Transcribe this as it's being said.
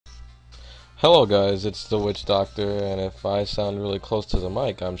Hello guys, it's the Witch Doctor, and if I sound really close to the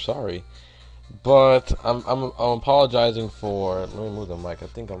mic, I'm sorry. But I'm apologizing for. Let me move the mic. I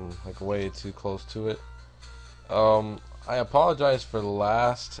think I'm like way too close to it. I apologize for the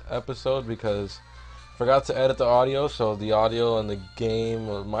last episode because I forgot to edit the audio, so the audio in the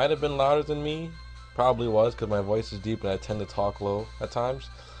game might have been louder than me. Probably was because my voice is deep and I tend to talk low at times.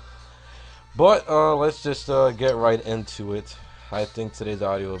 But let's just get right into it. I think today's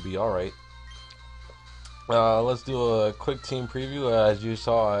audio will be alright. Let's do a quick team preview. As you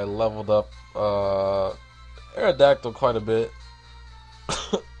saw, I leveled up Aerodactyl quite a bit.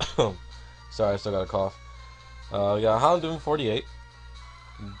 Sorry, I still got a cough. We got Houndoom 48.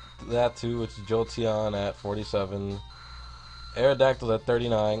 That too, which is Jolteon at 47. Aerodactyl at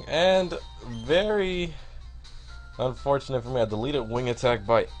 39. And very unfortunate for me, I deleted Wing Attack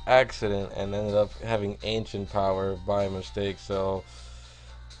by accident and ended up having Ancient Power by mistake. So,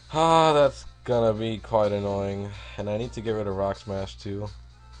 that's gonna be quite annoying. And I need to get rid of Rock Smash too.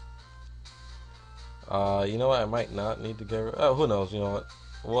 You know what? I might not need to get rid. Oh, who knows? You know what?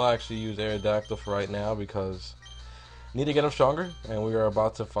 We'll actually use Aerodactyl for right now because I need to get him stronger, and we are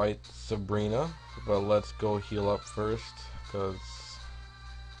about to fight Sabrina. But let's go heal up first because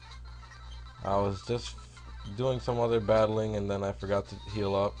I was just doing some other battling and then I forgot to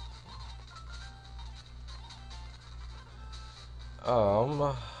heal up.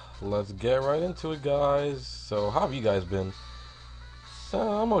 Let's get right into it, guys. So, how have you guys been? So,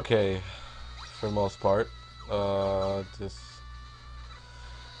 I'm okay for the most part. Just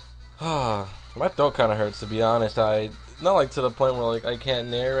my throat kind of hurts, to be honest. Not like to the point where like I can't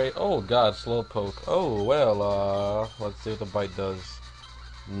narrate. Oh God, Slowpoke. Oh well. Let's see what the bite does.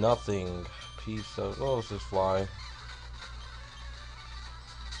 Nothing. Piece of. Oh, let's just fly.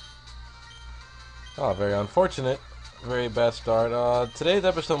 Oh, very unfortunate. Very bad start. Today's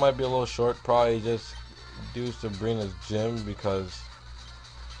episode might be a little short. Probably just do Sabrina's gym because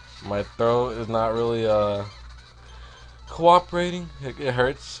my throat is not really cooperating. It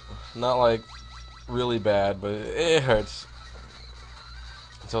hurts. Not like really bad, but it hurts.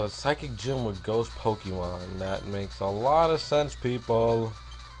 So a psychic gym with ghost Pokemon. That makes a lot of sense, people.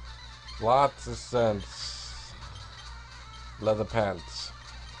 Lots of sense. Leather pants.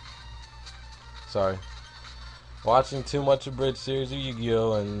 Sorry. Watching too much of Bridge series of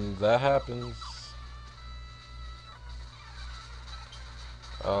Yu-Gi-Oh! And that happens.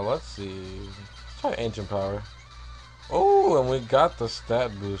 Let's see. Let's try Ancient Power. Oh, and we got the stat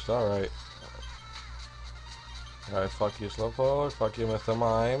boost. Alright. Alright, fuck you, Slowpoke. Fuck you, Mr.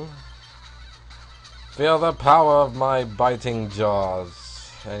 Mime. Feel the power of my biting jaws.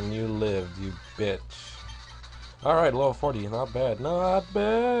 And you lived, you bitch. Alright, level 40. Not bad. Not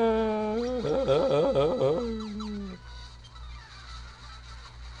bad.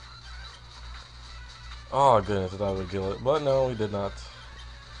 Oh, goodness, I thought we'd kill it. But no, we did not.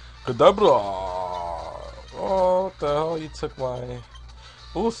 Kadabra! Oh, what the hell? You took my...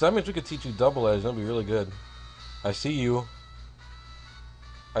 Ooh, so that means we could teach you Double Edge. That'd be really good. I see you.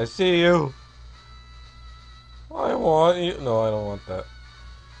 I see you. I want you. No, I don't want that.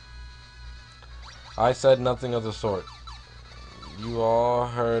 I said nothing of the sort. You all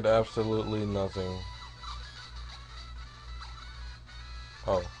heard absolutely nothing.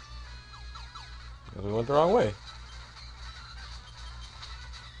 Oh. Guess we went the wrong way.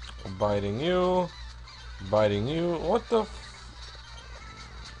 Biting you. Biting you. What the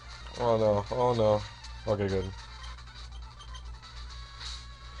Oh no. Oh no. Okay, good.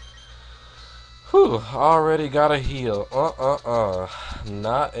 Whew. Already got a heal.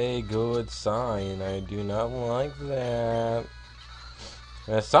 Not a good sign. I do not like that.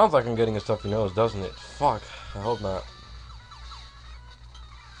 And it sounds like I'm getting a stuffy nose, doesn't it? Fuck. I hope not.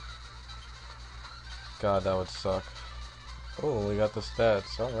 God, that would suck. Oh, we got the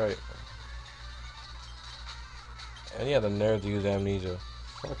stats. Alright. And yeah, the nerve to use amnesia.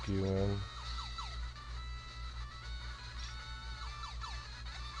 Fuck you, man.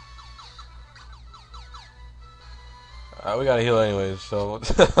 We gotta heal anyways, so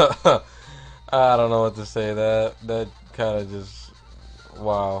I don't know what to say. That kind of just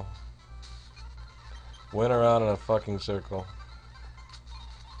wow. Went around in a fucking circle.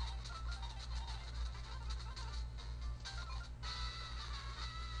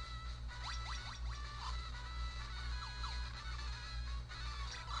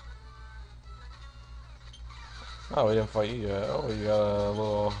 Oh, we didn't fight you yet. Oh, you got a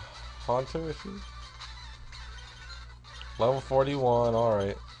little haunter issue? Level 41,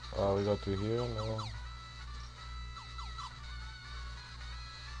 alright. We go through here? No.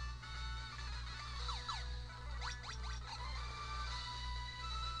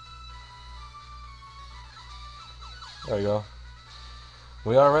 There we go.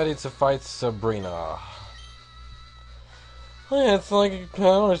 We are ready to fight Sabrina. It's like a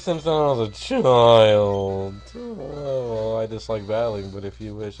power since I was a child. Oh, I dislike battling, but if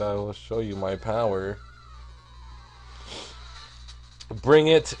you wish, I will show you my power. Bring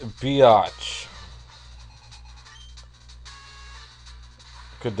it, biatch.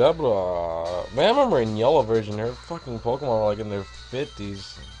 Kadabra. Man, I remember in Yellow version, her fucking Pokemon were like in their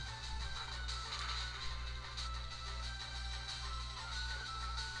 50s.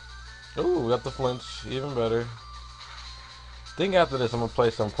 Ooh, we got the flinch. Even better. I think after this, I'm gonna play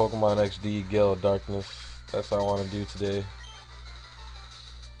some Pokemon XD Gale of Darkness. That's what I want to do today.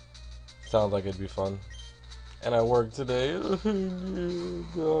 Sounds like it'd be fun. And I work today. God,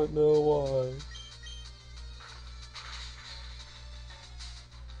 no, why?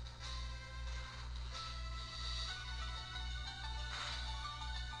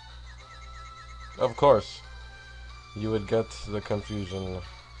 Of course, you would get the confusion.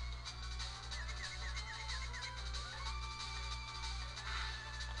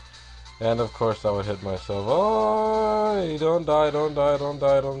 And of course, I would hit myself. Oh, don't die, don't die, don't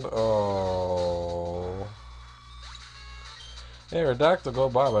die, don't die. Oh. Hey, Redactyl, go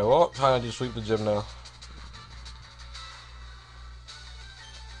bye-bye. Well, time to just sweep the gym now.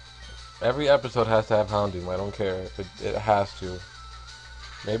 Every episode has to have Houndoom. I don't care. It has to.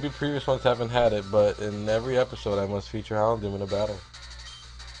 Maybe previous ones haven't had it, but in every episode I must feature Houndoom in a battle.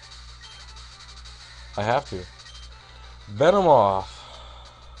 I have to. Venomoth.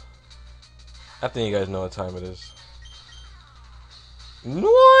 I think you guys know what time it is.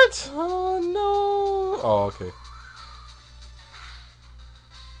 What? Oh, no. Oh, okay.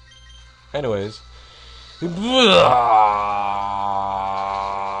 Anyways.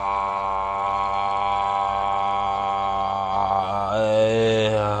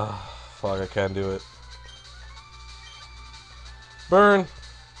 Fuck, I can't do it. Burn.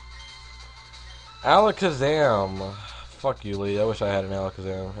 Alakazam. Fuck you, Lee. I wish I had an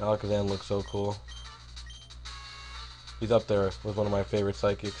Alakazam. Alakazam looks so cool. He's up there with one of my favorite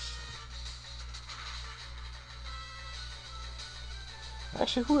psychics.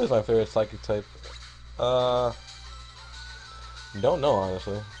 Actually, who is my favorite psychic type? Don't know,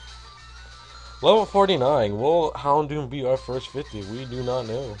 honestly. Level 49. Will Houndoom be our first 50? We do not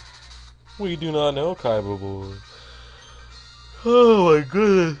know. We do not know, Kaiba boy. Oh my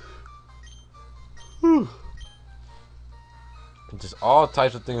goodness. Whew. Just all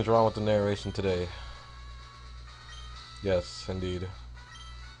types of things wrong with the narration today. Yes, indeed.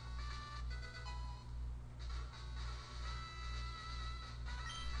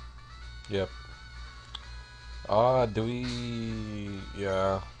 Yep. Do we...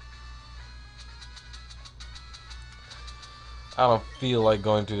 Yeah. I don't feel like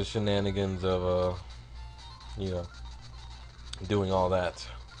going through the shenanigans of, you know, doing all that.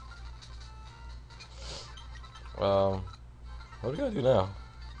 What do we gotta do now?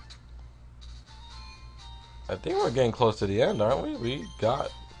 I think we're getting close to the end, aren't we? We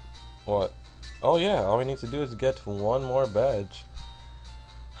got... What? Oh yeah, all we need to do is get one more badge.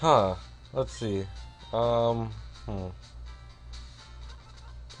 Huh. Let's see.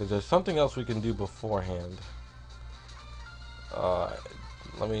 Is there something else we can do beforehand?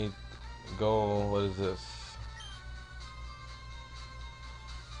 Let me go... What is this?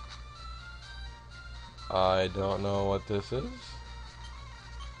 I don't know what this is.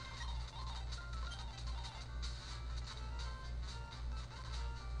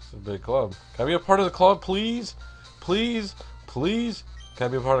 It's a big club. Can I be a part of the club, please? Please? Please? Can I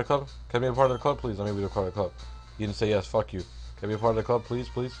be a part of the club? Can I be a part of the club, please? Let me be a part of the club. You didn't say yes. Fuck you. Can I be a part of the club, please?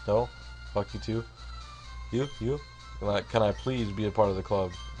 Please? No? Fuck you too. You? Like, can I please be a part of the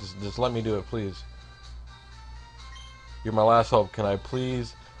club? Just let me do it, please. You're my last hope. Can I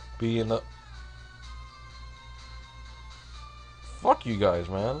please be in the... Fuck you guys,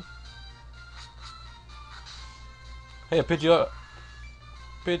 man. Hey, Pidgeot.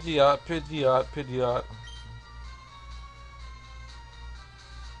 Pidgeot.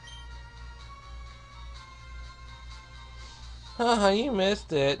 Haha, you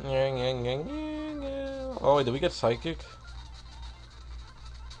missed it. Oh, wait, did we get Psychic?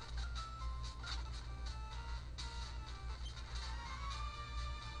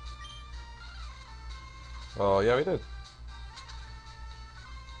 Oh, yeah, we did.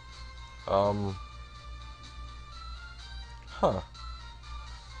 Huh.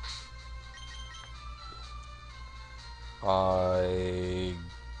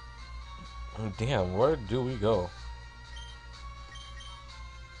 Damn, where do we go?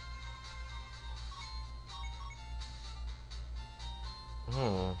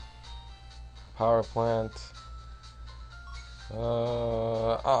 Power plant.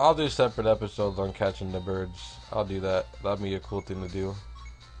 I'll do separate episodes on catching the birds. I'll do that. That'd be a cool thing to do.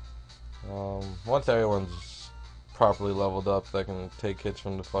 Once everyone's properly leveled up, that can take hits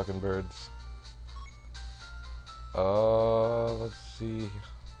from the fucking birds. Let's see.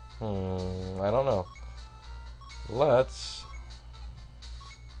 I don't know. Let's.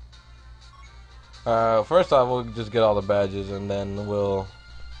 First off, we'll just get all the badges and then we'll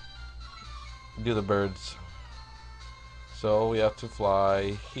do the birds. So we have to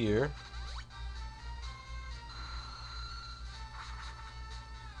fly here.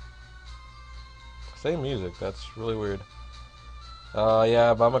 Same music, that's really weird.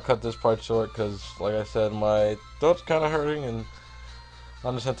 Yeah, but I'm gonna cut this part short because, like I said, my throat's kind of hurting and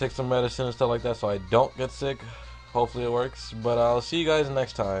I'm just gonna take some medicine and stuff like that so I don't get sick. Hopefully it works, but I'll see you guys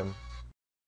next time.